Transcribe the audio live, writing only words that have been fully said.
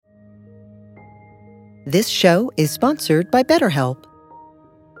This show is sponsored by BetterHelp.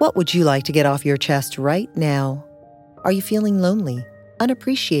 What would you like to get off your chest right now? Are you feeling lonely,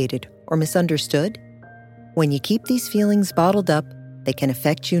 unappreciated, or misunderstood? When you keep these feelings bottled up, they can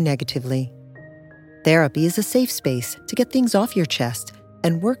affect you negatively. Therapy is a safe space to get things off your chest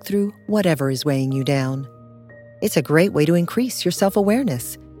and work through whatever is weighing you down. It's a great way to increase your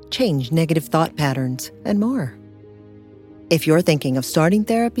self-awareness, change negative thought patterns, and more. If you're thinking of starting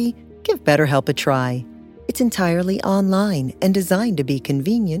therapy, give BetterHelp a try. It's entirely online and designed to be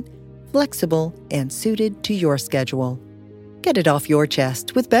convenient, flexible, and suited to your schedule. Get it off your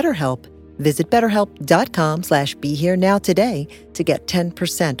chest with BetterHelp. Visit BetterHelp.com/BeHereNow today to get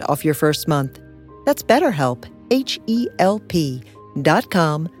 10% off your first month. That's BetterHelp,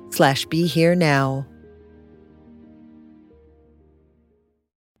 HELP.com/BeHereNow.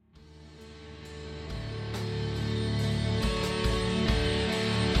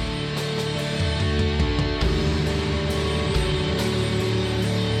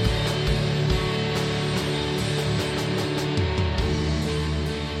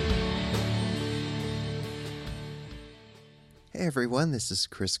 Hey everyone, this is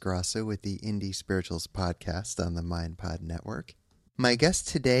Chris Grosso with the Indie Spirituals podcast on the MindPod Network. My guest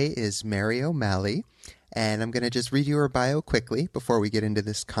today is Mary O'Malley, and I'm going to just read you her bio quickly before we get into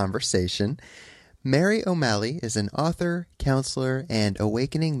this conversation. Mary O'Malley is an author, counselor, and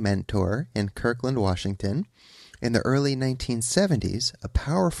awakening mentor in Kirkland, Washington. In the early 1970s, a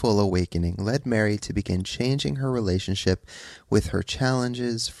powerful awakening led Mary to begin changing her relationship with her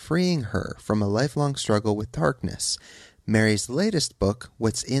challenges, freeing her from a lifelong struggle with darkness. Mary's latest book,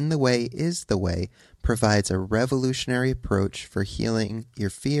 What's in the Way is the Way, provides a revolutionary approach for healing your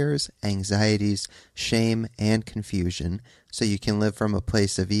fears, anxieties, shame, and confusion so you can live from a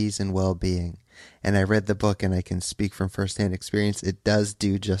place of ease and well-being. And I read the book and I can speak from firsthand experience. It does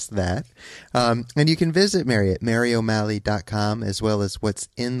do just that. And you can visit Mary at maryo'malley.com as well as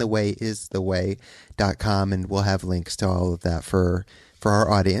what'sinthewayistheway.com, and we'll have links to all of that for our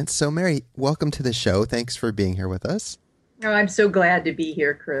audience. So Mary, welcome to the show. Thanks for being here with us. Oh, I'm so glad to be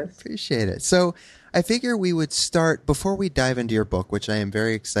here, Chris. Appreciate it. So I figure we would start, before we dive into your book, which I am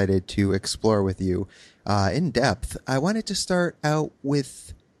very excited to explore with you in depth, I wanted to start out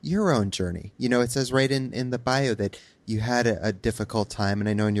with your own journey. You know, it says right in the bio that you had a difficult time, and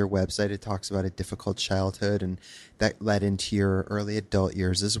I know on your website it talks about a difficult childhood, and that led into your early adult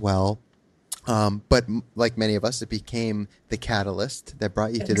years as well. But like many of us, it became the catalyst that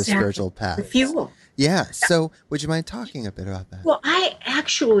brought you to the spiritual path. The fuel. Yeah. So would you mind talking a bit about that? Well, I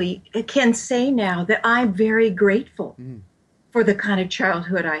actually can say now that I'm very grateful for the kind of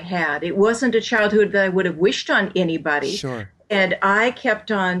childhood I had. It wasn't a childhood that I would have wished on anybody. Sure. And I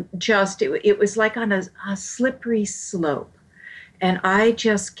kept on it was like on a slippery slope. And I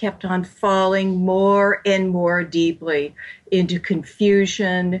just kept on falling more and more deeply into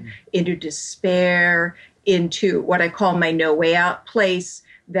confusion, into despair, into what I call my no way out place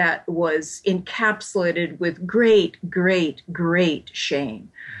that was encapsulated with great, great, great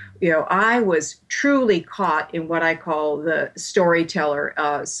shame. You know, I was truly caught in what I call the storyteller,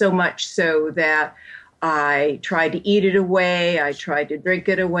 so much so that I tried to eat it away, I tried to drink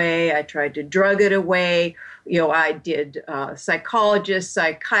it away, I tried to drug it away. You know, I did psychologist,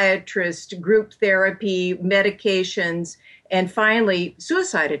 psychiatrist, group therapy, medications, and finally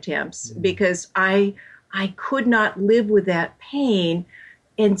suicide attempts because I could not live with that pain.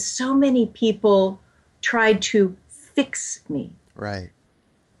 And so many people tried to fix me. Right.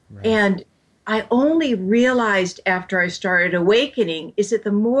 And I only realized after I started awakening is that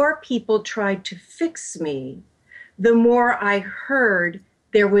the more people tried to fix me, the more I heard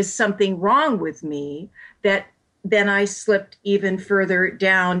there was something wrong with me, that then I slipped even further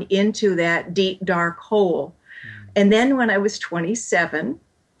down into that deep, dark hole. And then when I was 27,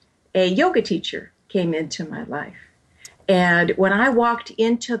 a yoga teacher came into my life. And when I walked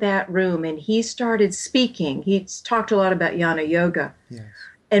into that room and he started speaking, he talked a lot about Jnana Yoga. Yes.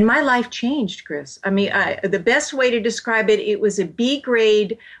 And my life changed, Chris. I mean, the best way to describe it, it was a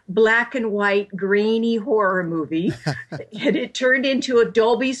B-grade, black and white, grainy horror movie. And it turned into a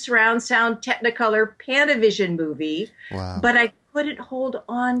Dolby surround sound Technicolor Panavision movie. Wow. But I couldn't hold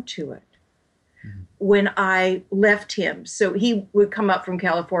on to it when I left him. So he would come up from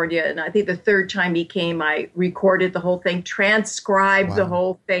California, and I think the third time he came, I recorded the whole thing, transcribed the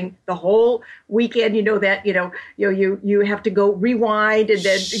whole thing, the whole weekend. You know that you have to go rewind and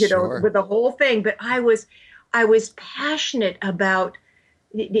then with the whole thing. But I was passionate about.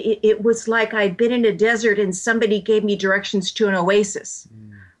 It was like I'd been in a desert and somebody gave me directions to an oasis.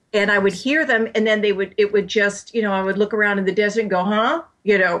 And I would hear them, and then it would just, I would look around in the desert and go, huh?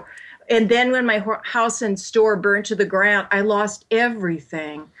 And then when my house and store burned to the ground, I lost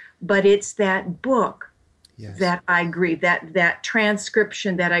everything. But it's that book that I grieve, that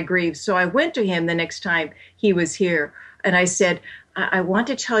transcription that I grieve. So I went to him the next time he was here, and I said, I want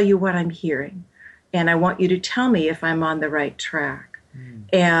to tell you what I'm hearing, and I want you to tell me if I'm on the right track.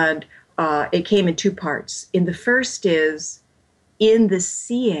 And it came in two parts. In the first is, in the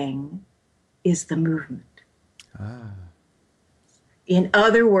seeing is the movement. In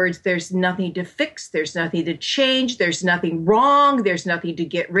other words, there's nothing to fix, there's nothing to change, there's nothing wrong, there's nothing to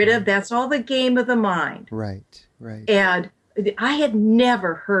get rid of. That's all the game of the mind. Right, right. And I had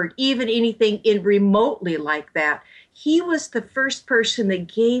never heard even anything in remotely like that. He was the first person that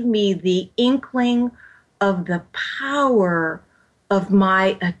gave me the inkling of the power of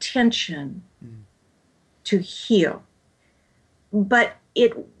my attention to heal. But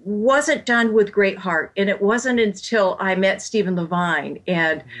it wasn't done with great heart. And it wasn't until I met Stephen Levine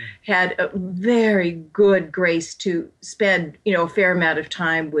and had a very good grace to spend, a fair amount of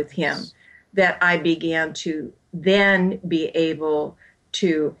time with him that I began to then be able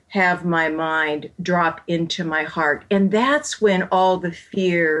to have my mind drop into my heart. And that's when all the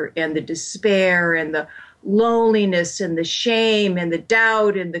fear and the despair and the loneliness and the shame and the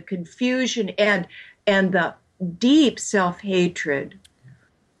doubt and the confusion and the deep self-hatred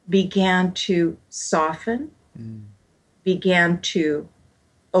began to soften, began to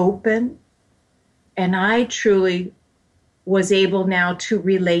open, and I truly was able now to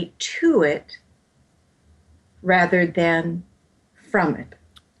relate to it rather than from it.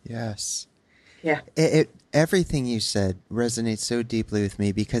 Yes. Yeah. Everything you said resonates so deeply with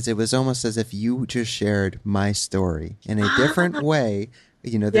me because it was almost as if you just shared my story in a different way.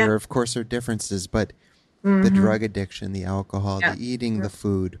 There of course are differences, but the drug addiction, the alcohol, the eating, the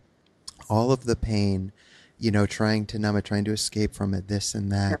food, all of the pain, trying to numb it, trying to escape from it, this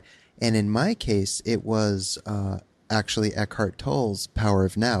and that. And in my case, it was actually Eckhart Tolle's Power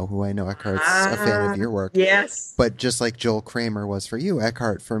of Now, who I know Eckhart's a fan of your work. Yes. But just like Joel Kramer was for you,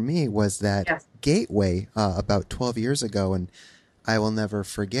 Eckhart for me was that gateway about 12 years ago. And I will never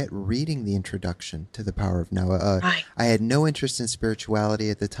forget reading the introduction to The Power of Now. I had no interest in spirituality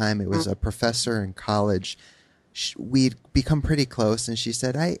at the time. It was a professor in college. We'd become pretty close, and she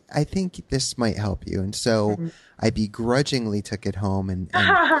said, I think this might help you. And so I begrudgingly took it home. And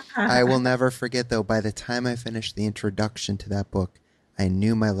I will never forget, though, by the time I finished the introduction to that book, I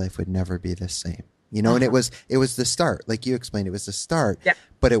knew my life would never be the same. And it was the start. Like you explained, it was the start. Yeah.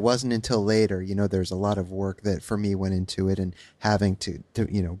 But it wasn't until later, there's a lot of work that for me went into it, and having to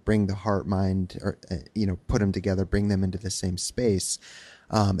bring the heart, mind, or, put them together, bring them into the same space.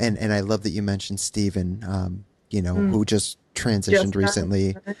 And I love that you mentioned Stephen, who just transitioned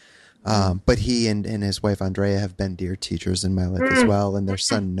recently. But he and his wife, Andrea, have been dear teachers in my life as well. And their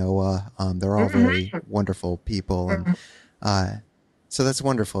son, Noah, they're all very wonderful people. And, so that's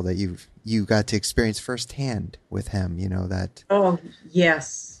wonderful that you got to experience firsthand with him, that. Oh,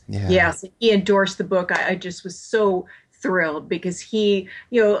 yes. Yeah. Yes. He endorsed the book. I just was so thrilled because he,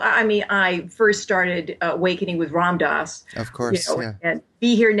 I first started Awakening with Ram Dass. Of course. And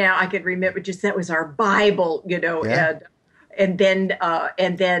Be Here Now, I could remember just that was our Bible, and then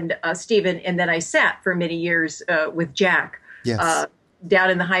Stephen, and then I sat for many years with Jack. Yes.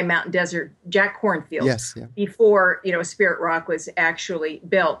 Down in the high mountain desert, Jack Cornfield, before, Spirit Rock was actually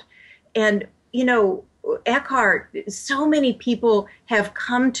built. And, Eckhart, so many people have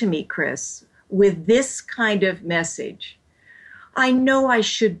come to me, Chris, with this kind of message. I know I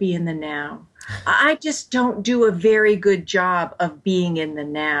should be in the now. I just don't do a very good job of being in the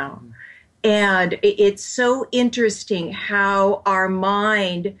now. And it's so interesting how our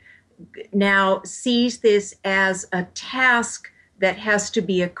mind now sees this as a task that has to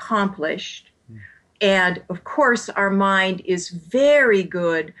be accomplished. And of course, our mind is very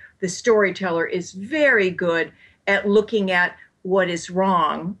good. The storyteller is very good at looking at what is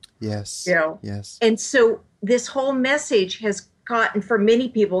wrong. Yes. Yes. And so this whole message has gotten, for many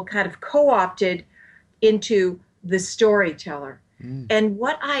people, kind of co-opted into the storyteller. And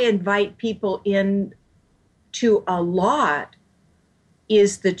what I invite people in to a lot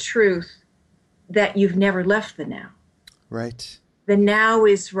is the truth that you've never left the now. Right. The now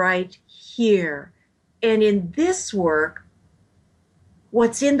is right here. And in this work,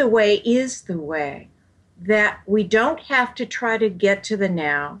 what's in the way is the way. That we don't have to try to get to the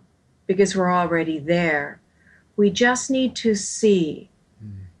now because we're already there. We just need to see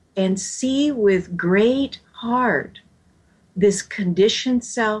and see with great heart this conditioned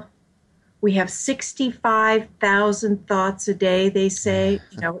self. We have 65,000 thoughts a day, they say.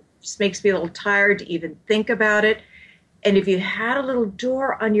 It just makes me a little tired to even think about it. And if you had a little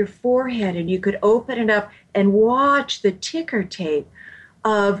door on your forehead and you could open it up and watch the ticker tape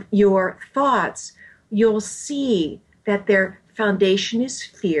of your thoughts, you'll see that their foundation is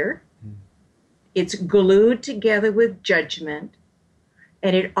fear. It's glued together with judgment,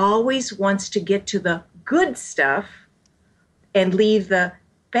 and it always wants to get to the good stuff and leave the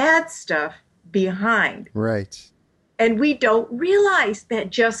bad stuff behind. Right. And we don't realize that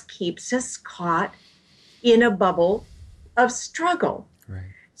just keeps us caught in a bubble of struggle. Right.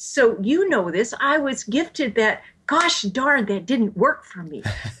 So you know this. I was gifted that, gosh darn, that didn't work for me.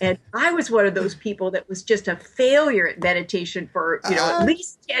 And I was one of those people that was just a failure at meditation for, at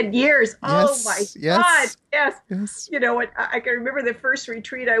least 10 years. Yes, Oh my yes, God. Yes. I can remember the first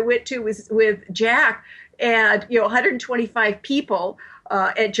retreat I went to was with Jack and, 125 people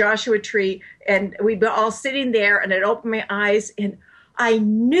at Joshua Tree. And we'd be all sitting there, and I'd open my eyes, and I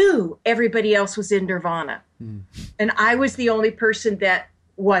knew everybody else was in nirvana. And I was the only person that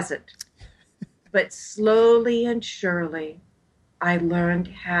wasn't. But slowly and surely, I learned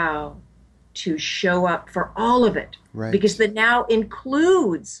how to show up for all of it. Right. Because the now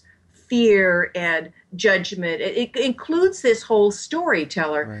includes fear and judgment. It includes this whole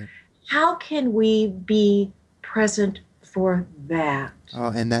storyteller. Right. How can we be present for that?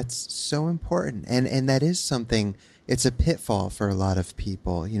 Oh, and that's so important. And that is something, it's a pitfall for a lot of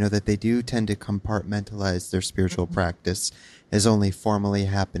people, that they do tend to compartmentalize their spiritual practice as only formally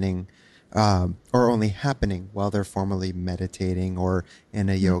happening, or only happening while they're formally meditating or in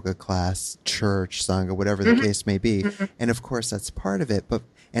a yoga class, church, sangha, whatever the case may be. And of course, that's part of it.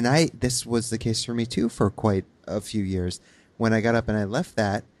 This was the case for me too for quite a few years. When I got up and I left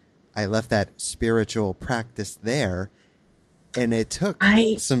that spiritual practice there. And it took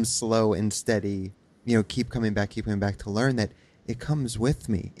some slow and steady, keep coming back to learn that it comes with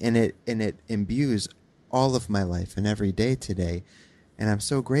me, and it imbues all of my life and every day today. And I'm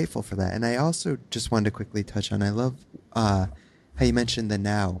so grateful for that. And I also just wanted to quickly touch on, I love how you mentioned the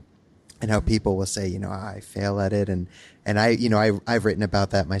now and how people will say, I fail at it. And I've written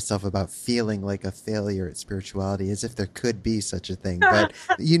about that myself, about feeling like a failure at spirituality, as if there could be such a thing. But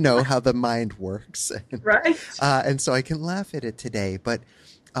you know how the mind works. Right. And so I can laugh at it today. But,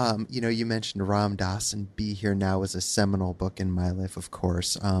 you mentioned Ram Dass, and Be Here Now was a seminal book in my life, of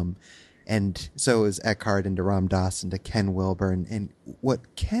course. And so is Eckhart, and to Ram Dass, and to Ken Wilber. And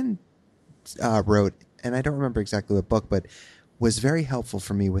what Ken wrote, and I don't remember exactly what book, but was very helpful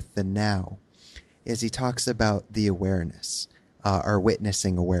for me with the now, is he talks about the awareness, or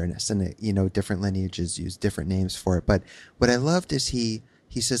witnessing awareness, and different lineages use different names for it. But what I loved is he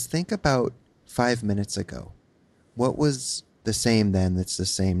says, think about 5 minutes ago. What was the same then that's the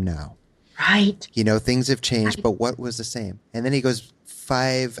same now? Right. Things have changed, but what was the same? And then he goes,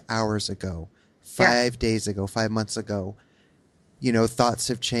 5 hours ago, 5 days ago, 5 months ago. Thoughts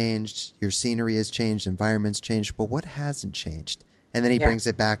have changed, your scenery has changed, environment's changed, but what hasn't changed? And then he brings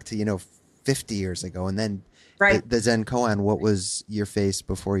it back to, 50 years ago. And then the Zen koan, what was your face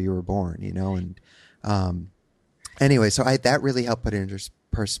before you were born, And anyway, so that really helped put it into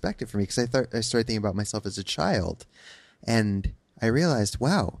perspective for me, because I started thinking about myself as a child. And I realized,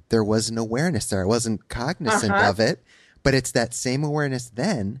 wow, there was an awareness there. I wasn't cognizant of it, but it's that same awareness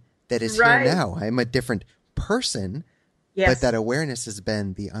then that is here now. I'm a different person. Yes. But that awareness has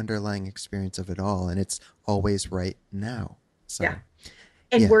been the underlying experience of it all, and it's always right now. So,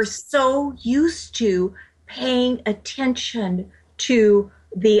 and we're so used to paying attention to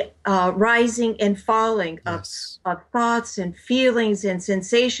the rising and falling of thoughts and feelings and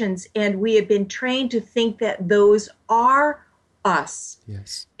sensations, and we have been trained to think that those are us.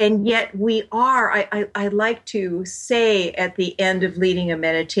 Yes. And yet we are. I like to say at the end of leading a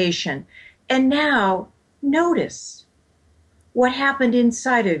meditation, and now notice what happened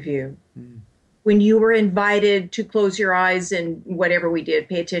inside of you when you were invited to close your eyes and whatever we did,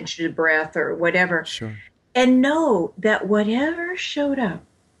 pay attention to breath or whatever. Sure. And know that whatever showed up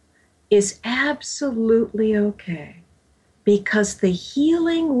is absolutely okay, because the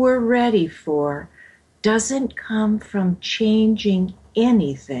healing we're ready for doesn't come from changing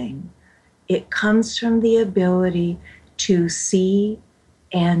anything. It comes from the ability to see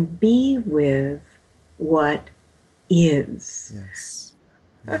and be with what is. Yes.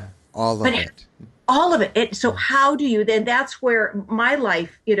 Yeah. All of it. All of it. So how do you then? That's where my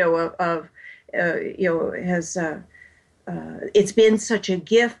life, has. It's been such a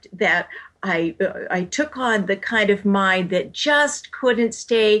gift that I took on the kind of mind that just couldn't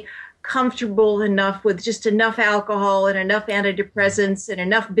stay comfortable enough with just enough alcohol and enough antidepressants and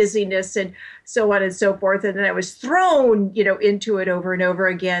enough busyness and so on and so forth. And then I was thrown, into it over and over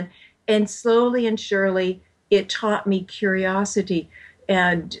again. And slowly and surely, it taught me curiosity.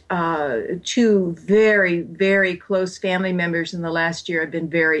 And two very, very close family members in the last year have been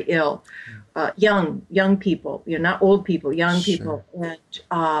very ill. Young people, not old people, young people.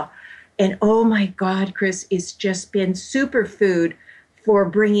 And oh my God, Chris, it's just been superfood for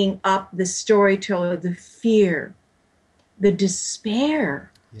bringing up the storyteller, the fear, the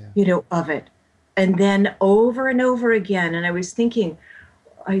despair, of it. And then over and over again, and I was thinking,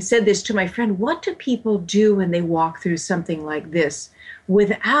 I said this to my friend, what do people do when they walk through something like this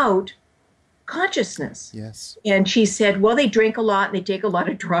without consciousness? Yes. And she said, well, they drink a lot and they take a lot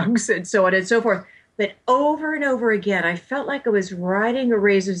of drugs and so on and so forth. But over and over again, I felt like I was riding a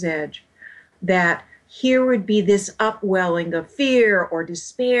razor's edge, that here would be this upwelling of fear or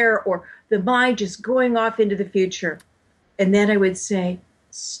despair or the mind just going off into the future. And then I would say,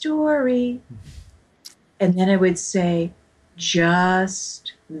 story. And then I would say,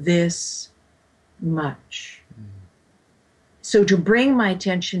 just this much. So to bring my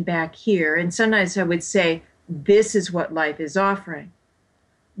attention back here, and sometimes I would say, this is what life is offering.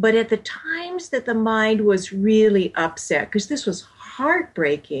 But at the times that the mind was really upset, because this was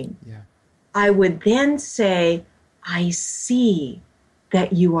heartbreaking, I would then say, I see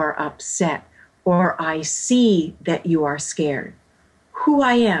that you are upset, or I see that you are scared. Who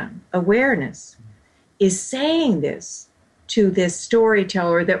I am, awareness, is saying this to this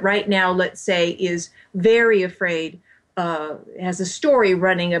storyteller that right now, let's say, is very afraid, has a story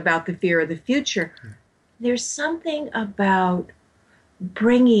running about the fear of the future. There's something about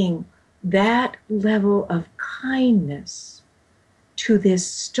bringing that level of kindness to this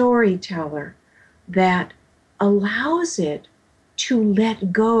storyteller that allows it to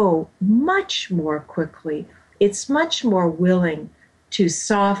let go much more quickly. It's much more willing to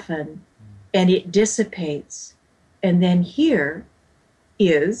soften, and it dissipates. And then here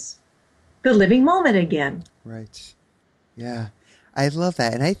is the living moment again. Right. Yeah. I love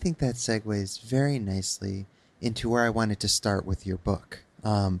that. And I think that segues very nicely into where I wanted to start with your book.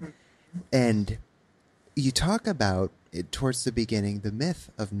 And you talk about, towards the beginning, the myth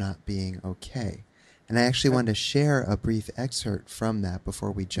of not being okay. And I actually wanted to share a brief excerpt from that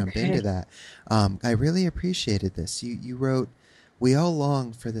before we jump into that. I really appreciated this. You wrote, "We all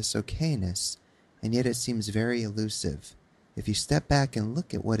long for this okayness, and yet it seems very elusive. If you step back and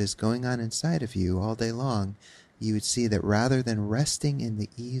look at what is going on inside of you all day long, you would see that rather than resting in the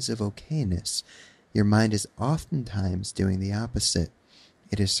ease of okayness, your mind is oftentimes doing the opposite.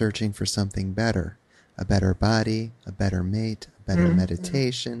 It is searching for something better, a better body, a better mate, a better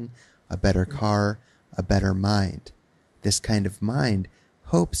meditation, a better car, a better mind. This kind of mind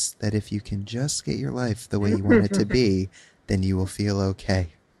hopes that if you can just get your life the way you want it to be, then you will feel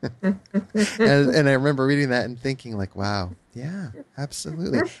okay." and I remember reading that and thinking like, wow, yeah,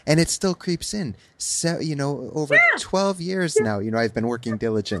 absolutely. And it still creeps in. So, over 12 years now, I've been working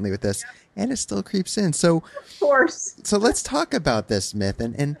diligently with this, and it still creeps in. So, of course. So let's talk about this myth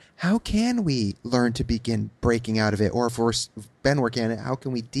and how can we learn to begin breaking out of it? Or if we've been working on it, how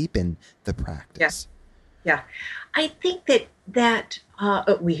can we deepen the practice? Yeah. I think that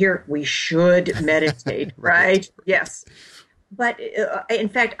we should meditate, right? Yes. But in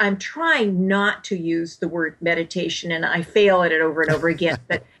fact, I'm trying not to use the word meditation, and I fail at it over and over again.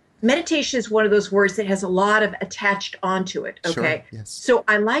 But meditation is one of those words that has a lot of attached onto it, okay? Sure, yes. So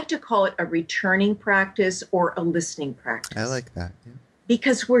I like to call it a returning practice or a listening practice. I like that. Yeah.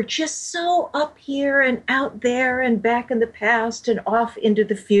 Because we're just so up here and out there and back in the past and off into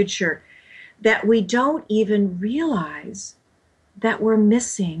the future that we don't even realize that we're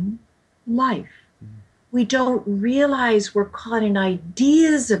missing life. We don't realize we're caught in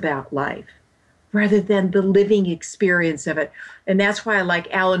ideas about life rather than the living experience of it. And that's why I like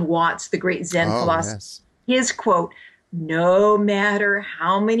Alan Watts, the great Zen philosopher. Yes. His quote, "No matter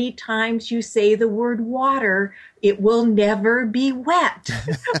how many times you say the word water, it will never be wet."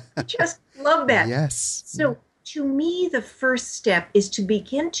 I just love that. Yes. So to me, the first step is to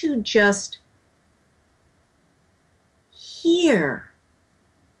begin to just hear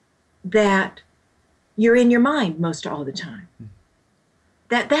that you're in your mind most all the time.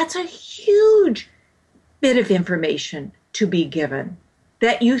 That's a huge bit of information to be given,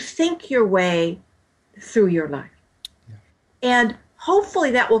 that you think your way through your life. Yeah. And hopefully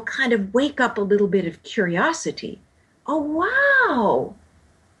that will kind of wake up a little bit of curiosity. Oh, wow.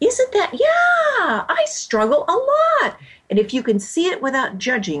 Isn't that? Yeah, I struggle a lot. And if you can see it without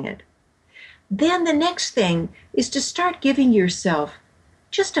judging it, then the next thing is to start giving yourself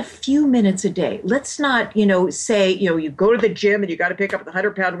just a few minutes a day. Let's not, say, you go to the gym and you got to pick up the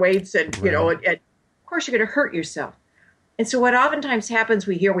 100-pound weights and, and of course you're going to hurt yourself. And so what oftentimes happens,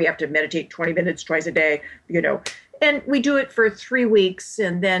 we hear we have to meditate 20 minutes twice a day, and we do it for 3 weeks,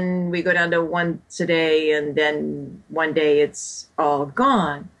 and then we go down to once a day, and then one day it's all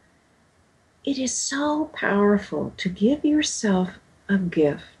gone. It is so powerful to give yourself a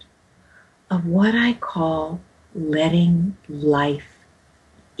gift of what I call letting life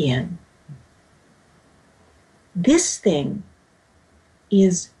in. This thing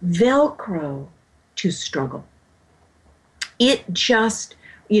is Velcro to struggle. It just,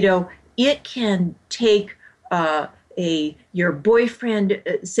 it can take your boyfriend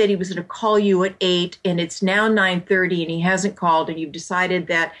said he was going to call you at 8 and it's now 9:30 and he hasn't called, and you've decided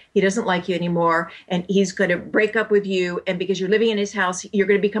that he doesn't like you anymore and he's going to break up with you, and because you're living in his house, you're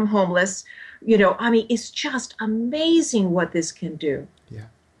going to become homeless. It's just amazing what this can do. Yeah.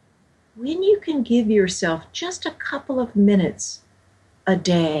 When you can give yourself just a couple of minutes a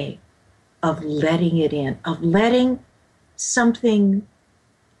day of letting it in, of letting something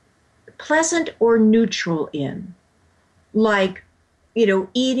pleasant or neutral in, like,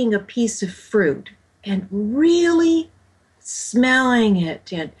 eating a piece of fruit and really smelling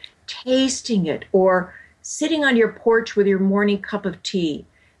it and tasting it, or sitting on your porch with your morning cup of tea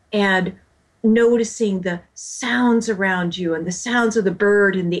and noticing the sounds around you and the sounds of the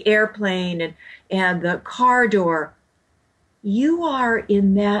bird and the airplane and the car door. You are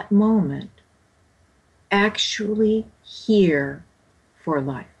in that moment actually here for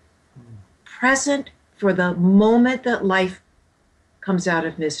life, present for the moment that life comes out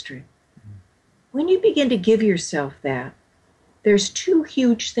of mystery. When you begin to give yourself that, there's 2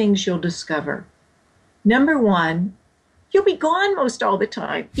 huge things you'll discover. Number one, you'll be gone most all the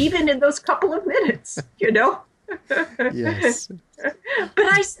time, even in those couple of minutes, Yes. But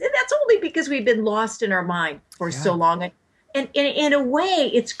that's only because we've been lost in our mind for so long. And in a way,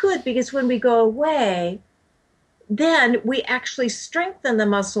 it's good, because when we go away, then we actually strengthen the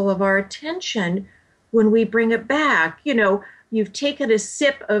muscle of our attention when we bring it back. You've taken a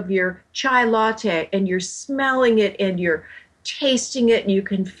sip of your chai latte and you're smelling it and you're tasting it and you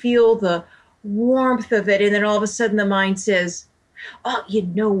can feel the warmth of it. And then all of a sudden the mind says, oh, you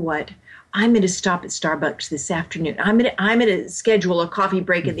know what? I'm going to stop at Starbucks this afternoon. I'm going to schedule a coffee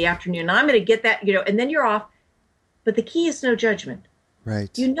break in the afternoon. I'm going to get that, and then you're off. But the key is no judgment.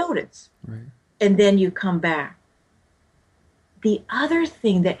 Right. You notice. Right. And then you come back. The other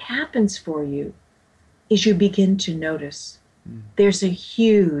thing that happens for you is you begin to notice. There's a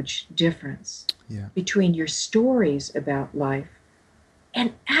huge difference between your stories about life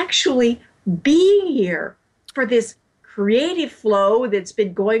and actually being here for this creative flow that's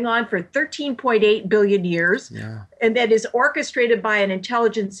been going on for 13.8 billion years, and that is orchestrated by an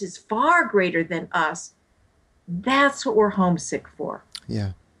intelligence that's far greater than us. That's what we're homesick for.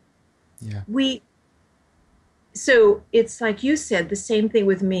 Yeah. So it's like you said, the same thing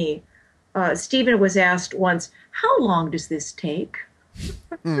with me. Stephen was asked once, how long does this take?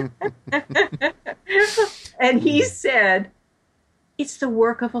 And he said, it's the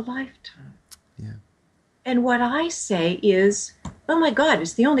work of a lifetime. Yeah. And what I say is, oh my God,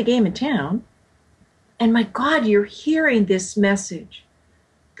 it's the only game in town. And my God, you're hearing this message.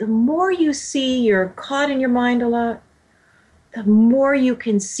 The more you see you're caught in your mind a lot, the more you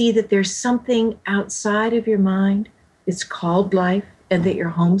can see that there's something outside of your mind. It's called life, and that you're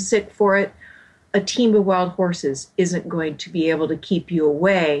homesick for it. A team of wild horses isn't going to be able to keep you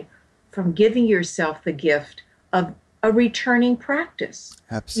away from giving yourself the gift of a returning practice.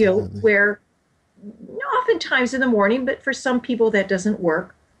 Absolutely. Where oftentimes in the morning, but for some people that doesn't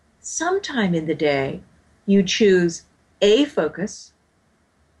work, sometime in the day, you choose a focus,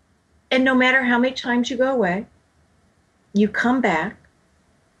 and no matter how many times you go away, you come back,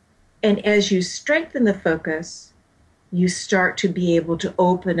 and as you strengthen the focus, you start to be able to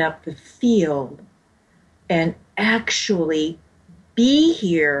open up the field and actually be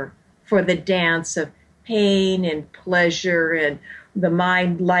here for the dance of pain and pleasure and the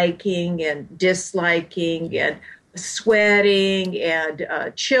mind liking and disliking and sweating and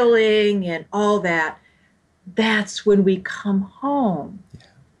chilling and all that. That's when we come home,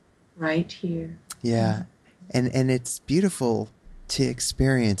 right here. Yeah. And it's beautiful to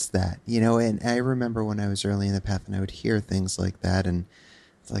experience that, and I remember when I was early in the path and I would hear things like that, and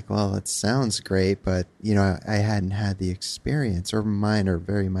it's like, well, it sounds great, but, I hadn't had the experience or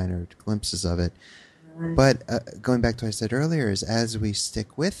very minor glimpses of it. Right. But going back to what I said earlier is as we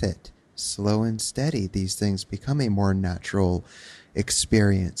stick with it, slow and steady, these things become a more natural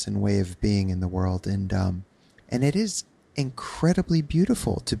experience and way of being in the world. And it is incredibly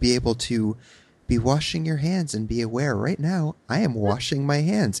beautiful to be able to be washing your hands and be aware right now I am washing my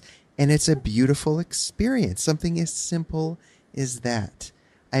hands. And it's a beautiful experience. Something as simple as that.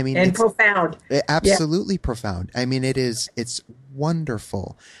 I mean, And it's profound. Yeah. absolutely profound. I mean, it's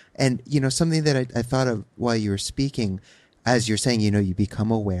wonderful. And, something that I thought of while you were speaking, as you're saying, you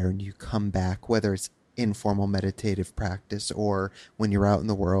become aware and you come back, whether it's informal meditative practice or when you're out in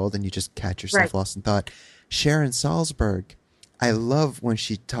the world and you just catch yourself Right. lost in thought. Sharon Salzberg, I love when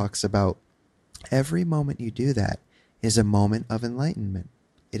she talks about every moment you do that is a moment of enlightenment.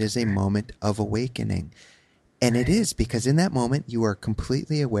 It is a moment of awakening. And it is, because in that moment you are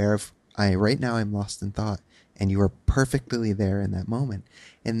completely aware of, right now I'm lost in thought, and you are perfectly there in that moment.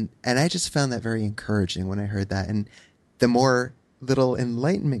 And I just found that very encouraging when I heard that. And the more little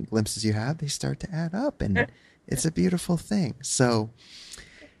enlightenment glimpses you have, they start to add up, and it's a beautiful thing. So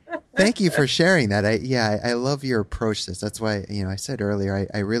thank you for sharing that. I love your approach to this. That's why, I said earlier,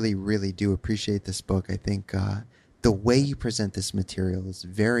 I really, really do appreciate this book. I think the way you present this material is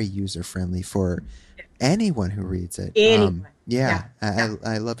very user-friendly for anyone who reads it. Anyone.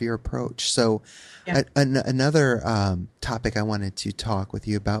 I love your approach. So another topic I wanted to talk with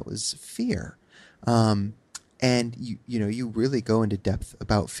you about was fear. And you really go into depth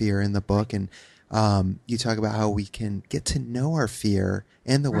about fear in the book, and you talk about how we can get to know our fear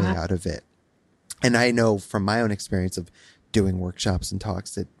and the way out of it. And I know from my own experience of doing workshops and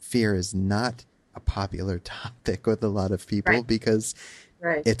talks that fear is not a popular topic with a lot of people because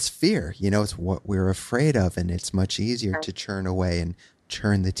it's fear. It's what we're afraid of, and it's much easier to churn away and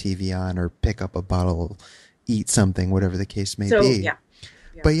turn the TV on or pick up a bottle, eat something, whatever the case may be.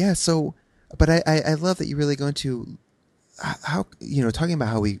 But I love that you really go into how, talking about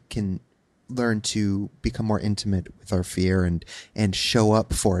how we can learn to become more intimate with our fear and show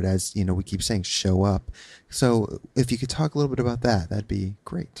up for it, as, we keep saying, show up. So if you could talk a little bit about that, that'd be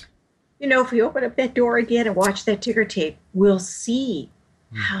great. If we open up that door again and watch that ticker tape, we'll see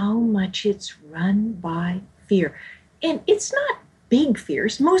how much it's run by fear. And it's not big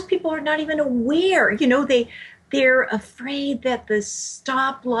fears. Most people are not even aware. They're afraid that the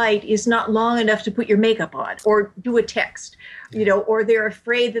stoplight is not long enough to put your makeup on or do a text, or they're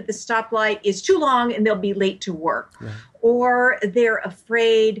afraid that the stoplight is too long and they'll be late to work. Right. Or they're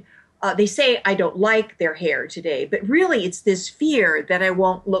afraid, they say, I don't like their hair today, but really it's this fear that I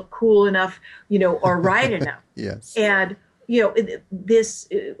won't look cool enough, or right enough. Yes. And,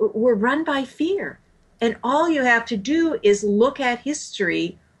 we're run by fear. And all you have to do is look at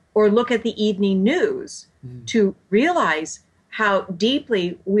history or look at the evening news to realize how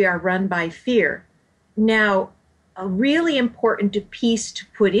deeply we are run by fear. Now, a really important piece to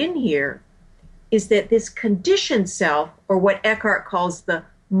put in here is that this conditioned self, or what Eckhart calls the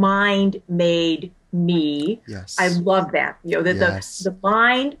mind-made me, yes. I love that. The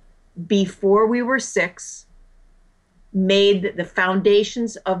mind, before we were 6, made the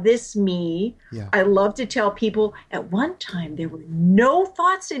foundations of this me. Yeah. I love to tell people, at one time there were no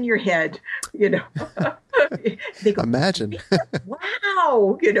thoughts in your head, They go, imagine.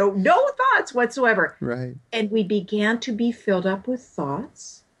 Wow, no thoughts whatsoever. Right. And we began to be filled up with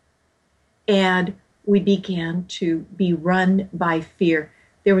thoughts, and we began to be run by fear.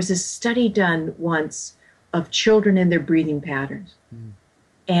 There was a study done once of children and their breathing patterns.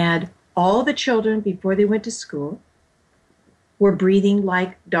 And all the children, before they went to school, were breathing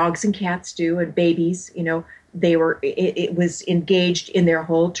like dogs and cats do, and babies, it was engaged in their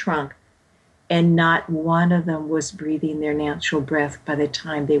whole trunk. And not one of them was breathing their natural breath by the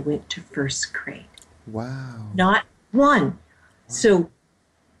time they went to first grade. Wow. Not one. Wow. So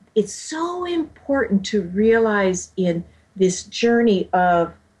it's so important to realize in this journey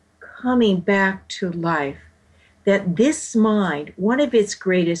of coming back to life that this mind, one of its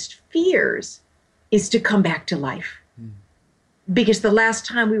greatest fears is to come back to life. Because the last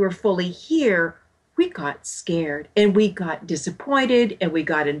time we were fully here, we got scared and we got disappointed and we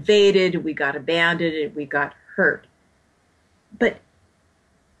got invaded and we got abandoned and we got hurt. But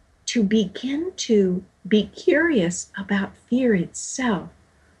to begin to be curious about fear itself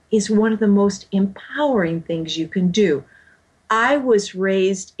is one of the most empowering things you can do. I was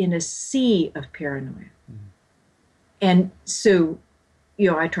raised in a sea of paranoia. And so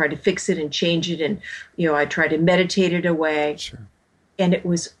I tried to fix it and change it, and, I tried to meditate it away. Sure. And it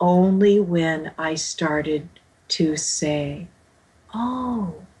was only when I started to say,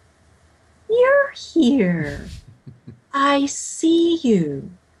 oh, you're here. I see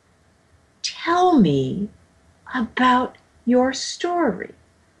you. Tell me about your story.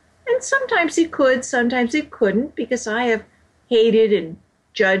 And sometimes it could, sometimes it couldn't, because I have hated and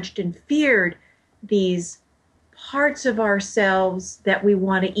judged and feared these parts of ourselves that we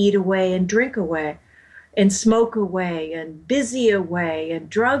want to eat away and drink away. and smoke away and busy away and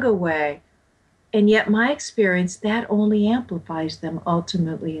drug away. And yet my experience, that only amplifies them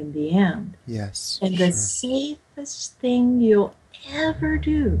ultimately in the end. Yes. And the safest thing you'll ever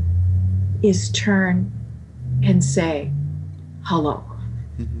do is turn and say, hello.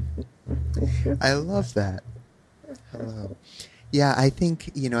 I love that. Hello. Yeah, I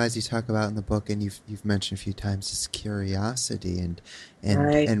think, as you talk about in the book, and you've mentioned a few times, this curiosity and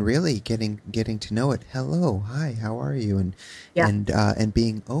Right. and really getting to know it. Hello, hi, how are you? And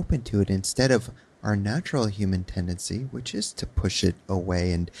being open to it instead of our natural human tendency, which is to push it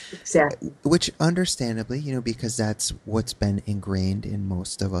away, and Exactly. which understandably, because that's what's been ingrained in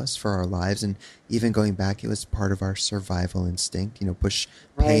most of us for our lives, and even going back, it was part of our survival instinct, push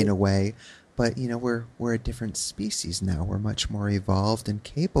pain Right. away. But we're a different species now. We're much more evolved and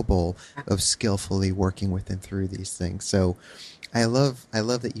capable of skillfully working with and through these things. So I love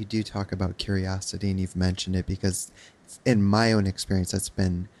that you do talk about curiosity, and you've mentioned it, because in my own experience that's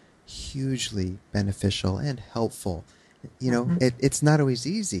been hugely beneficial and helpful. It's not always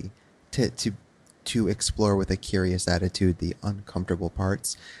easy to explore with a curious attitude the uncomfortable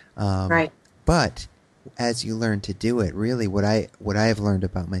parts. Right. But as you learn to do it, really what I have learned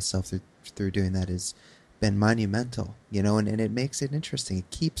about myself through doing that has been monumental, and it makes it interesting. It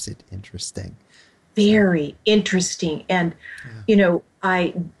keeps it interesting. Very interesting. And,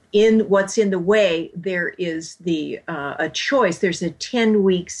 in What's in the Way, there is a choice. There's a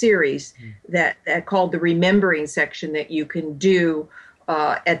 10-week series that called the Remembering section that you can do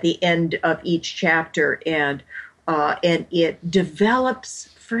at the end of each chapter. And it develops,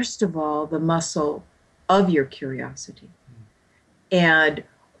 first of all, the muscle of your curiosity. And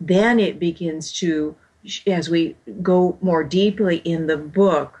then it begins to, as we go more deeply in the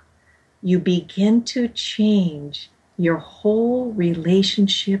book, you begin to change your whole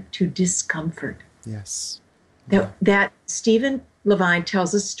relationship to discomfort. Yes. That Stephen Levine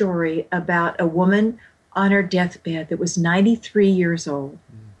tells a story about a woman on her deathbed that was 93 years old.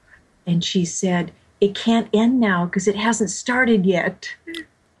 And she said, it can't end now because it hasn't started yet.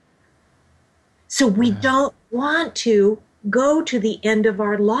 So we don't want to go to the end of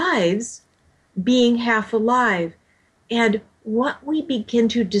our lives being half alive. And what we begin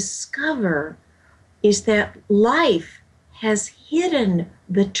to discover is that life has hidden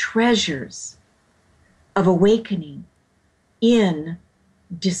the treasures of awakening in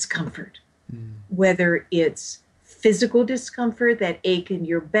discomfort, whether it's physical discomfort, that ache in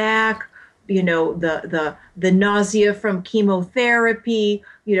your back, the nausea from chemotherapy,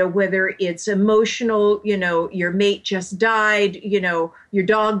 whether it's emotional, your mate just died, your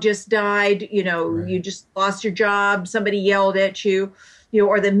dog just died, Right. you just lost your job, somebody yelled at you,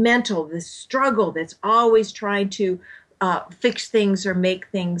 or the mental, the struggle that's always trying to fix things or make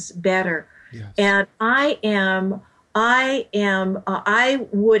things better. Yes. And I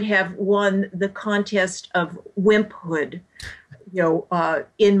would have won the contest of wimphood,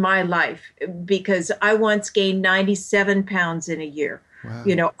 in my life, because I once gained 97 pounds in a year.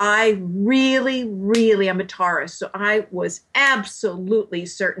 Wow. I really, really am a Taurus. So I was absolutely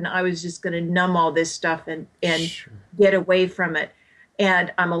certain I was just going to numb all this stuff and Sure. get away from it.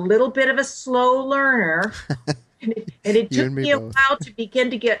 And I'm a little bit of a slow learner. And it You took and me me a both. while to begin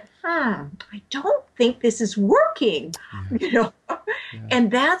to get, I don't think this is working,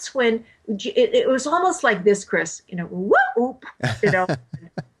 And that's when it was almost like this, Chris, whoop,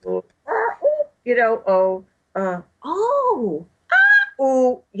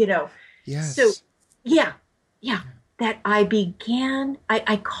 Yes. So, yeah, that I began,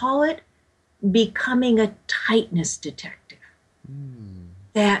 I call it becoming a tightness detective.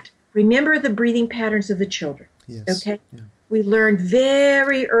 That, remember the breathing patterns of the children. Yes. Okay. Yeah. We learned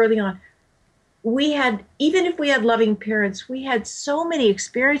very early on. Even if we had loving parents, we had so many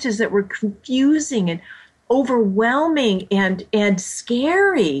experiences that were confusing and overwhelming and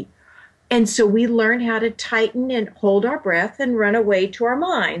scary. And so we learned how to tighten and hold our breath and run away to our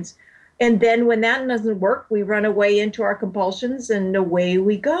minds. And then when that doesn't work, we run away into our compulsions and away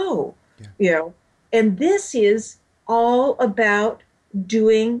we go. Yeah. And this is all about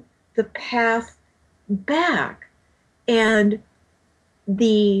doing the path back. And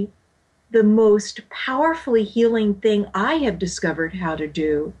the most powerfully healing thing I have discovered how to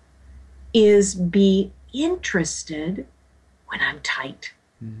do is be interested when I'm tight.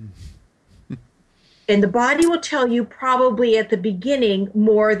 And the body will tell you probably at the beginning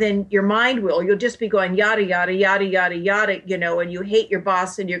more than your mind will. You'll just be going yada, yada, yada, yada, yada, and you hate your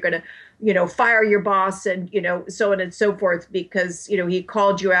boss and you're going to, fire your boss and, so on and so forth because, he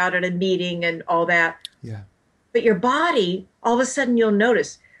called you out at a meeting and all that. Yeah. But your body, all of a sudden you'll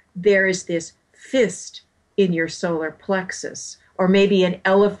notice there is this fist in your solar plexus, or maybe an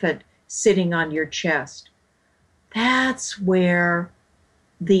elephant sitting on your chest. That's where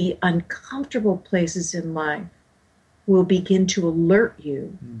the uncomfortable places in life will begin to alert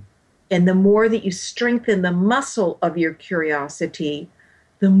you. And the more that you strengthen the muscle of your curiosity,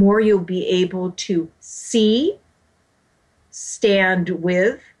 the more you'll be able to see, stand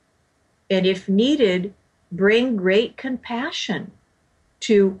with, and if needed, bring great compassion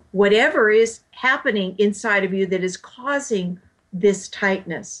to whatever is happening inside of you that is causing this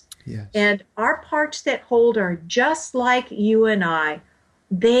tightness. Yes. And our parts that hold are just like you and I.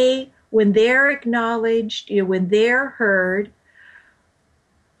 When they're acknowledged, when they're heard,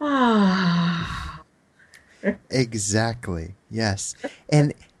 Exactly. Yes.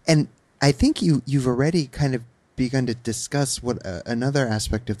 And I think you've already kind of begun to discuss what another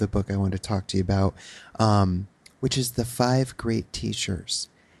aspect of the book I want to talk to you about, which is the 5 great teachers.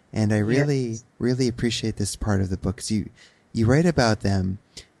 And I really appreciate this part of the book, because you write about them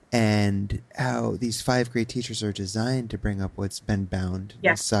and how these 5 great teachers are designed to bring up what's been bound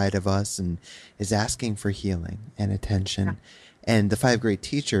inside of us and is asking for healing and attention. Yeah. And the 5 great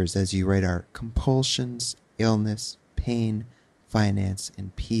teachers, as you write, are compulsions, illness, pain, finance,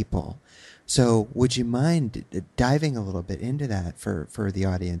 and people. So would you mind diving a little bit into that for the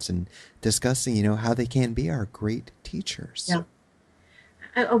audience and discussing, how they can be our great teachers? Yeah.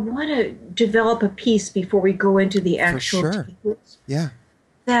 I want to develop a piece before we go into the actual teachers. Yeah.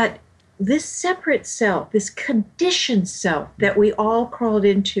 That this separate self, this conditioned self that we all crawled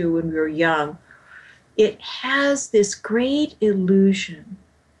into when we were young, it has this great illusion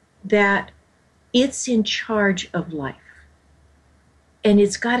that it's in charge of life. And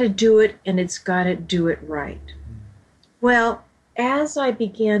it's got to do it, and it's got to do it right. Well, as I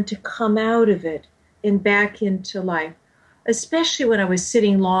began to come out of it and back into life, especially when I was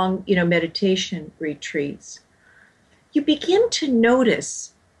sitting long, meditation retreats, you begin to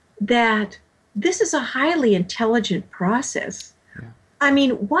notice that this is a highly intelligent process. Yeah. I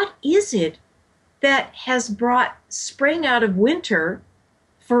mean, what is it that has brought spring out of winter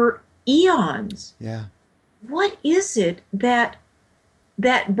for eons? Yeah. What is it that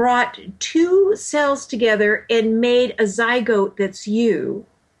brought 2 cells together and made a zygote that's you?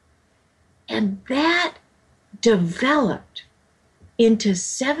 And that developed into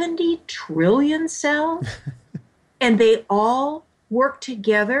 70 trillion cells, and they all work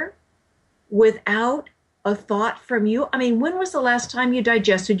together without a thought from you. I mean, when was the last time you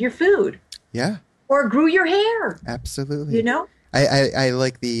digested your food? Yeah. Or grew your hair? Absolutely. I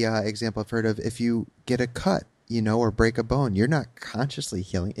like the example I've heard of, if you get a cut, or break a bone, you're not consciously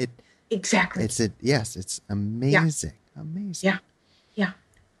healing it. Exactly. It's amazing. Yeah. Amazing. Yeah. Yeah.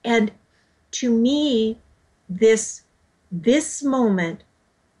 And to me, this moment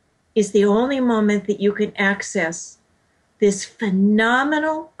is the only moment that you can access this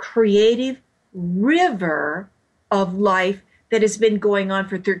phenomenal creative river of life that has been going on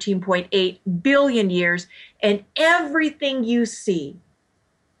for 13.8 billion years. And everything you see,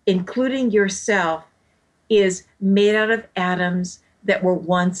 including yourself, is made out of atoms that were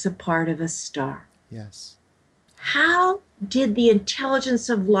once a part of a star. Yes. How did the intelligence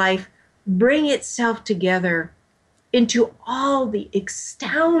of life bring itself together into all the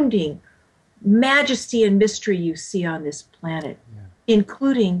astounding majesty and mystery you see on this planet,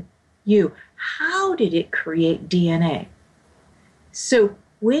 including you? How did it create DNA? So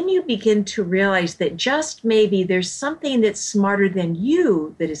when you begin to realize that just maybe there's something that's smarter than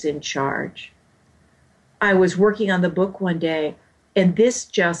you that is in charge. I was working on the book one day, and this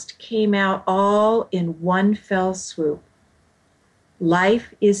just came out all in one fell swoop.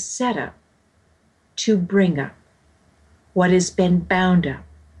 Life is set up to bring up what has been bound up,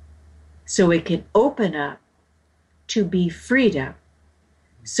 so it can open up to be freed up,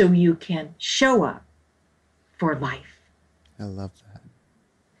 so you can show up for life. I love that.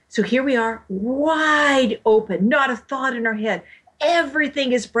 So here we are, wide open, not a thought in our head.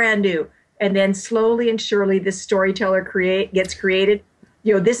 Everything is brand new. And then slowly and surely, this storyteller gets created.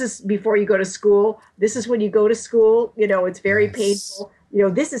 This is before you go to school. This is when you go to school. It's very painful.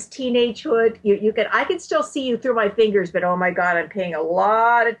 This is teenagehood. I can still see you through my fingers, but oh my God, I'm paying a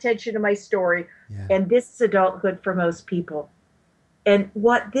lot of attention to my story. Yeah. And this is adulthood for most people. And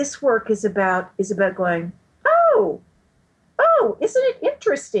what this work is about going, oh, isn't it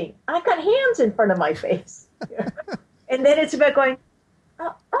interesting? I've got hands in front of my face. And then it's about going,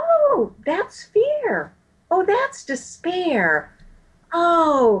 oh, that's fear. Oh, that's despair.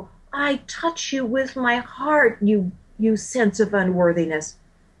 Oh, I touch you with my heart, you sense of unworthiness.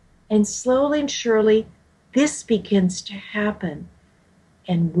 And slowly and surely, this begins to happen.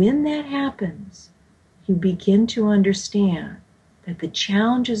 And when that happens, you begin to understand that the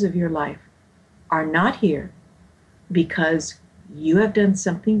challenges of your life are not here because you have done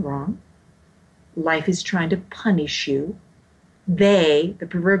something wrong. Life is trying to punish you. They, the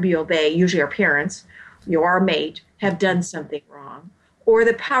proverbial they, usually our parents, your mate, have done something wrong. Or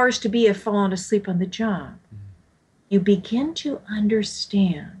the powers to be have fallen asleep on the job. You begin to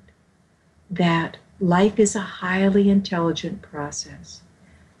understand that life is a highly intelligent process.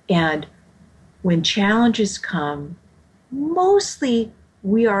 And when challenges come, mostly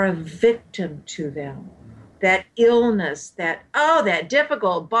we are a victim to them. That illness, that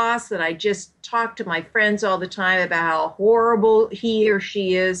difficult boss that I just talk to my friends all the time about how horrible he or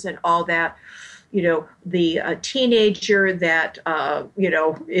she is and all that. The teenager that,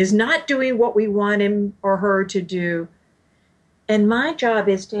 is not doing what we want him or her to do. And my job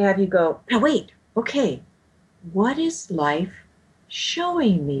is to have you go, now wait, okay, what is life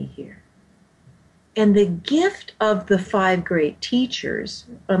showing me here? And the gift of the 5 great teachers,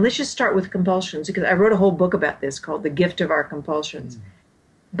 and let's just start with compulsions, because I wrote a whole book about this called The Gift of Our Compulsions.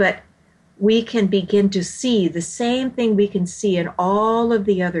 But we can begin to see the same thing we can see in all of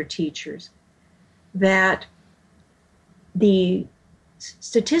the other teachers, that the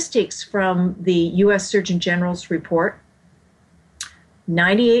statistics from the U.S. Surgeon General's report,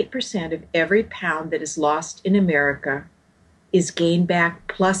 98% of every pound that is lost in America is gained back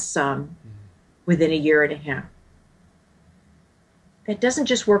plus some within a year and a half. That doesn't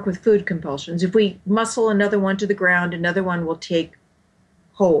just work with food compulsions. If we muscle another one to the ground, another one will take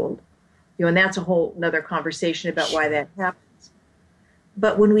hold. And that's a whole another conversation about why that happens.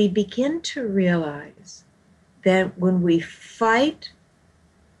 But when we begin to realize that when we fight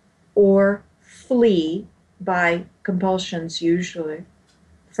or flee by compulsions usually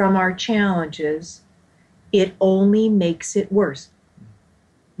from our challenges, it only makes it worse.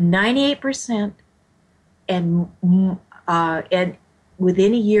 98%, and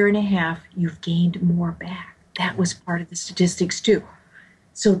within a year and a half, you've gained more back. That was part of the statistics too.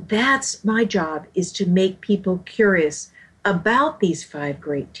 So that's my job, is to make people curious about these 5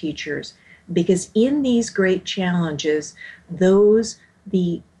 great teachers, because in these great challenges,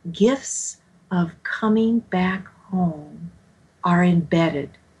 the gifts of coming back home are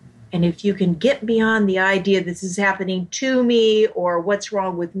embedded. And if you can get beyond the idea this is happening to me, or what's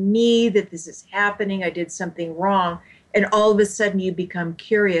wrong with me, that this is happening, I did something wrong, and all of a sudden you become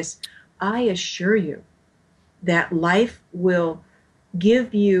curious, I assure you that life will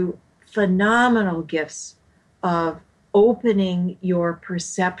give you phenomenal gifts of opening your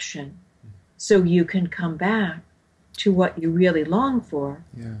perception so you can come back to what you really long for,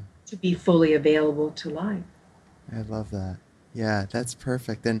 to be fully available to life. I love that. Yeah, that's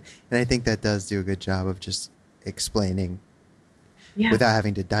perfect. And I think that does do a good job of just explaining without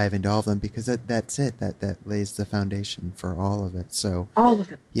having to dive into all of them, because that's it. That lays the foundation for all of it. So all of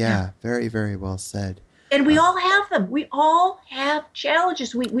them. Yeah, very, very well said. And we all have them. We all have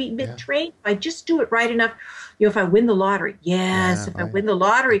challenges. We've been trained by just do it right enough. If I win the lottery, if I win the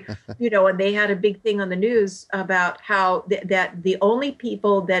lottery, and they had a big thing on the news about how that the only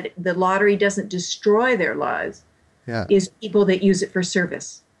people that the lottery doesn't destroy their lives is people that use it for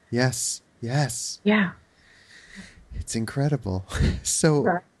service. Yes. Yeah. It's incredible.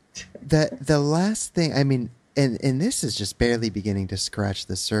 So the last thing, I mean, and this is just barely beginning to scratch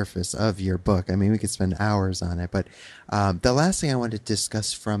the surface of your book. I mean, we could spend hours on it, but the last thing I wanted to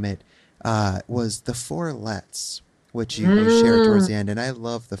discuss from it was the 4 lets, which you shared towards the end. And I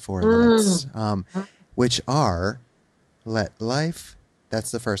love the 4 lets, which are let life.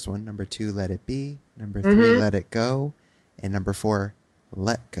 That's the first one. Number 2, let it be. Number 3, let it go. And number 4,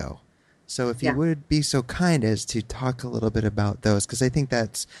 let go. So if you would be so kind as to talk a little bit about those, because I think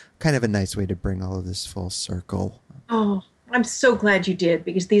that's kind of a nice way to bring all of this full circle. Oh, I'm so glad you did,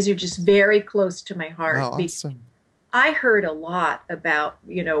 because these are just very close to my heart. Oh, awesome. I heard a lot about,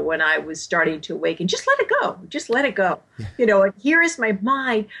 when I was starting to awaken, just let it go. Just let it go. Yeah. And here is my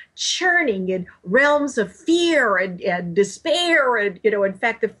mind churning in realms of fear and despair. And, in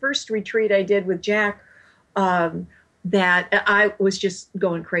fact, the first retreat I did with Jack, that I was just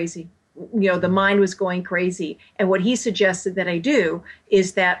going crazy. The mind was going crazy. And what he suggested that I do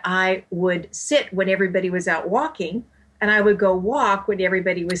is that I would sit when everybody was out walking, and I would go walk when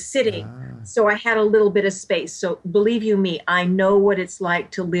everybody was sitting. So I had a little bit of space. So believe you me, I know what it's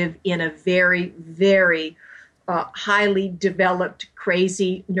like to live in a very, very highly developed,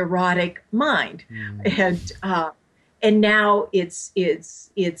 crazy, neurotic mind. And now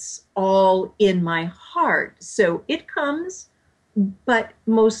it's all in my heart. So it comes, but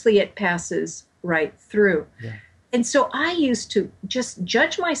mostly it passes right through. Yeah. And so I used to just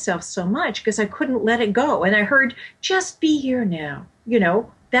judge myself so much because I couldn't let it go. And I heard, just be here now.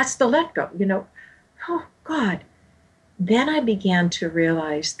 That's the let go. Oh, God. Then I began to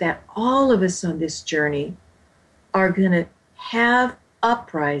realize that all of us on this journey are going to have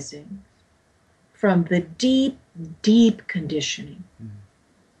uprisings from the deep, deep conditioning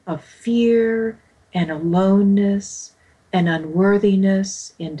of fear and aloneness and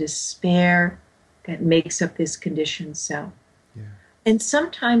unworthiness and despair that makes up this conditioned self. Yeah. And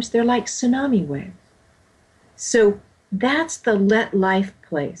sometimes they're like tsunami waves. So that's the let life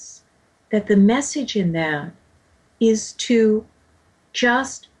place. That the message in that is to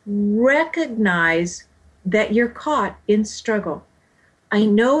just recognize that you're caught in struggle. I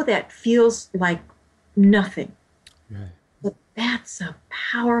know that feels like nothing. Right. But that's a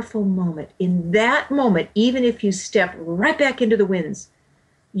powerful moment. In that moment, even if you step right back into the winds,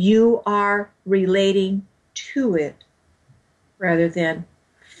 you are relating to it rather than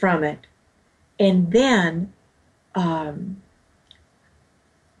from it. And then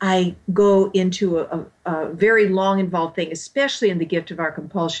I go into a very long involved thing, especially in the Gift of Our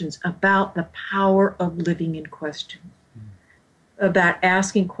Compulsions, about the power of living in question, about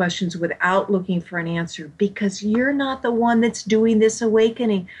asking questions without looking for an answer, because you're not the one that's doing this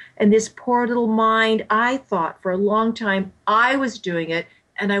awakening. And this poor little mind, I thought for a long time I was doing it,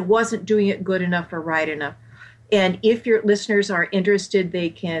 and I wasn't doing it good enough or right enough. And if your listeners are interested, they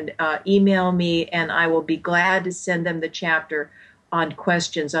can email me, and I will be glad to send them the chapter on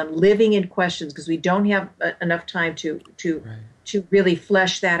questions, on living in questions, because we don't have enough time to really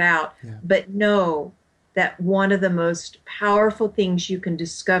flesh that out. Yeah. But know that one of the most powerful things you can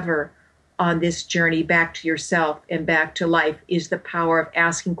discover on this journey back to yourself and back to life is the power of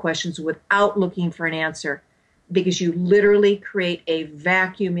asking questions without looking for an answer, because you literally create a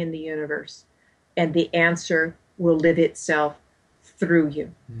vacuum in the universe, and the answer will live itself through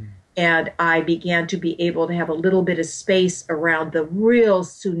you. And I began to be able to have a little bit of space around the real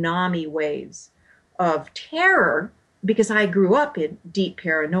tsunami waves of terror, because I grew up in deep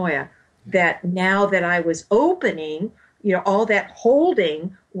paranoia, that now that I was opening, all that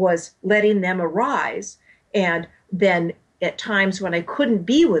holding was letting them arise. And then at times when I couldn't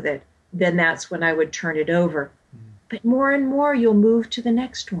be with it, then that's when I would turn it over. But more and more, you'll move to the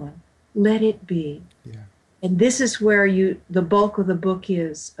next one. Let it be. Yeah. And this is where the bulk of the book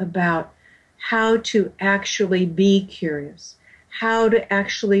is about how to actually be curious, how to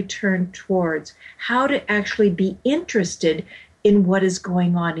actually turn towards, how to actually be interested in what is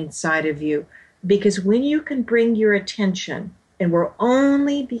going on inside of you. Because when you can bring your attention, and we're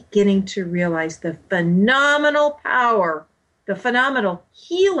only beginning to realize the phenomenal power, the phenomenal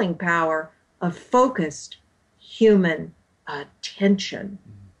healing power of focused human attention,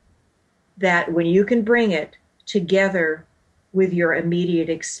 that when you can bring it together with your immediate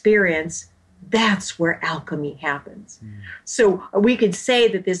experience, that's where alchemy happens. So we could say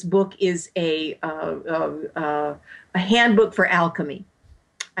that this book is a handbook for alchemy,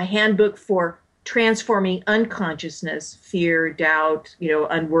 a handbook for transforming unconsciousness, fear, doubt,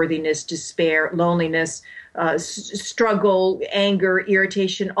 unworthiness, despair, loneliness, struggle, anger,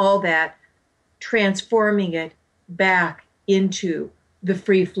 irritation, all that, transforming it back into the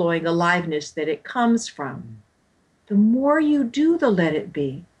free-flowing aliveness that it comes from. The more you do the let it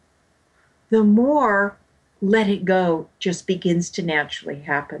be, the more let it go just begins to naturally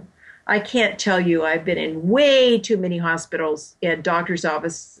happen. I can't tell you, I've been in way too many hospitals and doctor's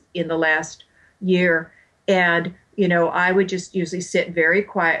offices in the last year, and I would just usually sit very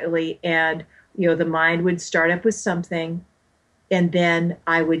quietly, and the mind would start up with something, and then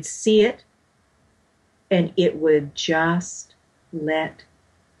I would see it, and it would just let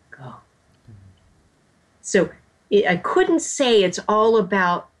go. So I couldn't say it's all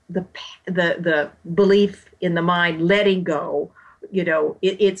about the belief in the mind letting go.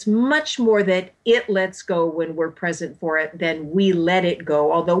 It's much more that it lets go when we're present for it than we let it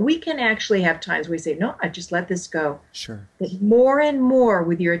go. Although we can actually have times where we say, no, I just let this go. Sure. But more and more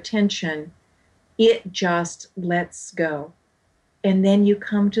with your attention, it just lets go. And then you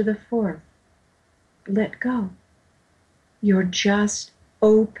come to the fourth. Let go. You're just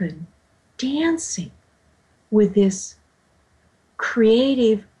open, dancing with this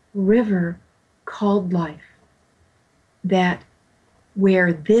creative river called life, that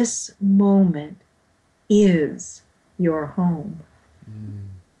where this moment is your home.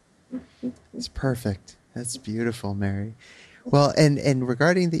 It's perfect. That's beautiful, Mary. Well, and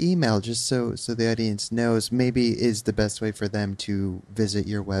regarding the email, just so the audience knows, maybe is the best way for them to visit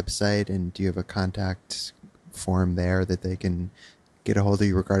your website, and do you have a contact form there that they can get a hold of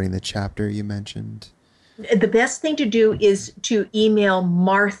you regarding the chapter you mentioned? The best thing to do is to email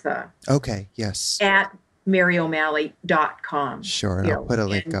Martha Okay, yes. at maryo'malley.com. Sure, and I'll put a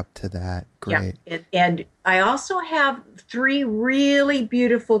link up to that. Great. Yeah, and I also have 3 really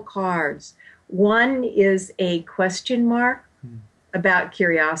beautiful cards. One is a question mark about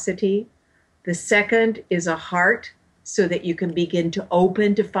curiosity. The second is a heart, so that you can begin to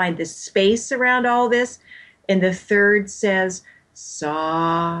open to find the space around all this. And the third says,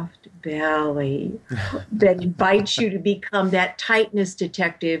 soft belly, that invites you to become that tightness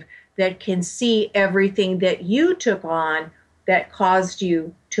detective that can see everything that you took on that caused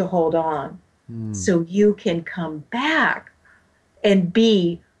you to hold on. So you can come back and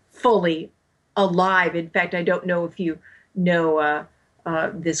be fully alive. In fact, I don't know if you know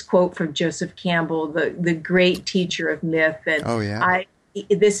this quote from Joseph Campbell, the great teacher of myth. And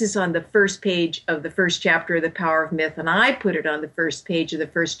this is on the first page of the first chapter of The Power of Myth, and I put it on the first page of the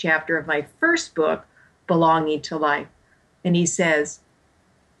first chapter of my first book, Belonging to Life. And he says,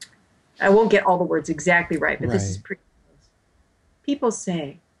 I won't get all the words exactly right, but this is pretty close. People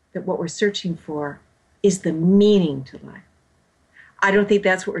say that what we're searching for is the meaning to life. I don't think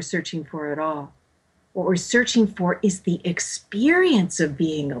that's what we're searching for at all. What we're searching for is the experience of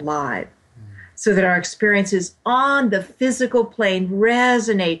being alive, so that our experiences on the physical plane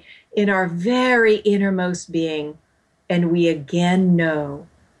resonate in our very innermost being, and we again know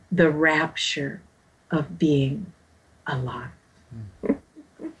the rapture of being alive.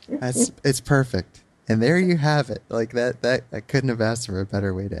 It's perfect. And there you have it. Like that I couldn't have asked for a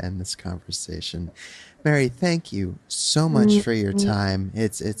better way to end this conversation. Mary, thank you so much for your time.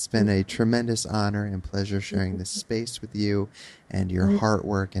 It's been a tremendous honor and pleasure sharing this space with you and your heart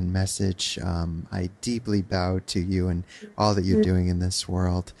work and message. I deeply bow to you and all that you're doing in this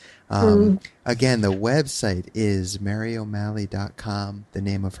world. Again, the website is maryo'malley.com, the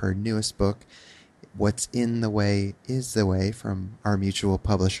name of her newest book, What's in the Way is the Way, from our mutual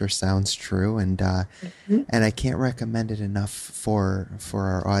publisher, Sounds True. And I can't recommend it enough for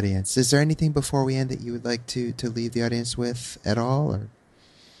our audience. Is there anything before we end that you would like to leave the audience with at all? Or?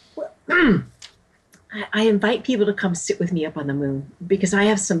 Well, I invite people to come sit with me up on the moon, because I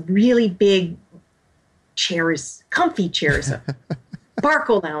have some really big chairs, comfy chairs,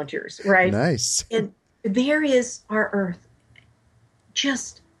 Barco loungers, right? Nice. And there is our Earth,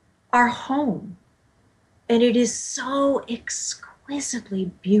 just our home. And it is so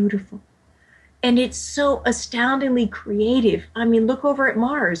exquisitely beautiful. And it's so astoundingly creative. I mean, look over at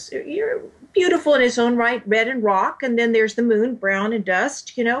Mars. You're beautiful in its own right, red and rock. And then there's the moon, brown and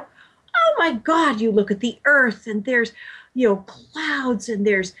dust, you know. Oh my God, you look at the Earth and there's, you know, clouds, and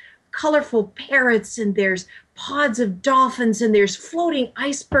there's colorful parrots, and there's pods of dolphins, and there's floating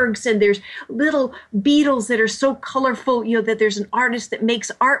icebergs, and there's little beetles that are so colorful, you know, that there's an artist that makes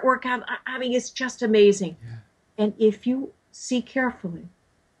artwork out. I mean, it's just amazing. Yeah. And if you see carefully,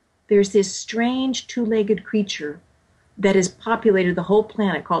 there's this strange 2-legged creature that has populated the whole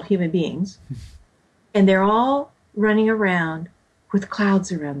planet called human beings, and they're all running around with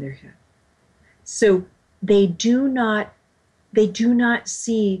clouds around their head. So they do not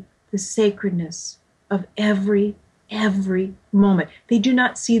see the sacredness of every moment. They do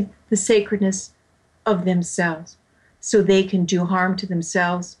not see the sacredness of themselves. So they can do harm to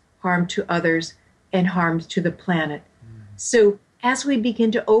themselves, harm to others, and harm to the planet. So as we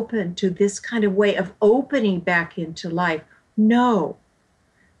begin to open to this kind of way of opening back into life, know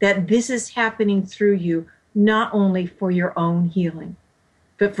that this is happening through you, not only for your own healing,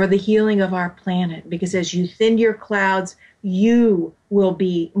 but for the healing of our planet. Because as you thin your clouds, you will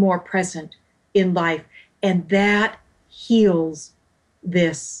be more present in life, and that heals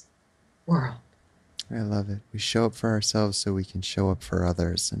this world. I love it. We show up for ourselves so we can show up for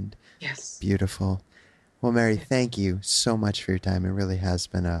others. And yes, beautiful. Well, Mary, thank you so much for your time. It really has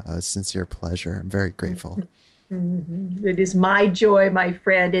been a sincere pleasure. I'm very grateful. It is my joy, my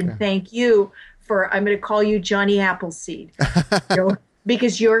friend, and thank you for, I'm going to call you Johnny Appleseed,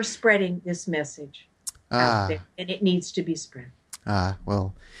 because you're spreading this message out there, and it needs to be spread.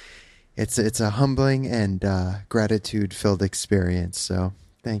 Well, it's a humbling and gratitude-filled experience. So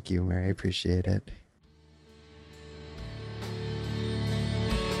thank you, Mary. I appreciate it.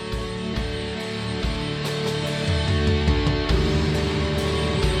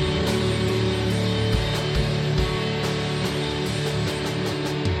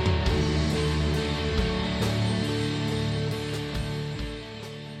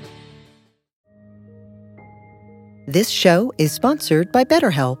 This show is sponsored by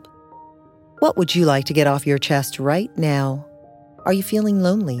BetterHelp. What would you like to get off your chest right now? Are you feeling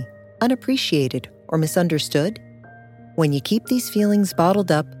lonely, unappreciated, or misunderstood? When you keep these feelings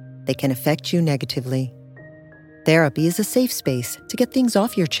bottled up, they can affect you negatively. Therapy is a safe space to get things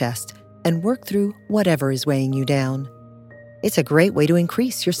off your chest and work through whatever is weighing you down. It's a great way to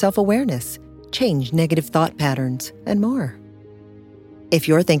increase your self-awareness, change negative thought patterns, and more. If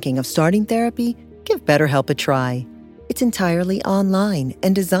you're thinking of starting therapy, give BetterHelp a try. It's entirely online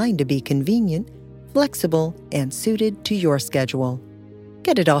and designed to be convenient, flexible, and suited to your schedule.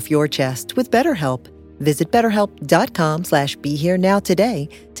 Get it off your chest with BetterHelp. Visit BetterHelp.com/BeHereNow today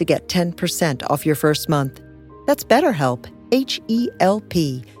to get 10% off your first month. That's BetterHelp,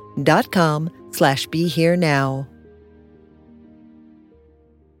 HELP.com/BeHereNow.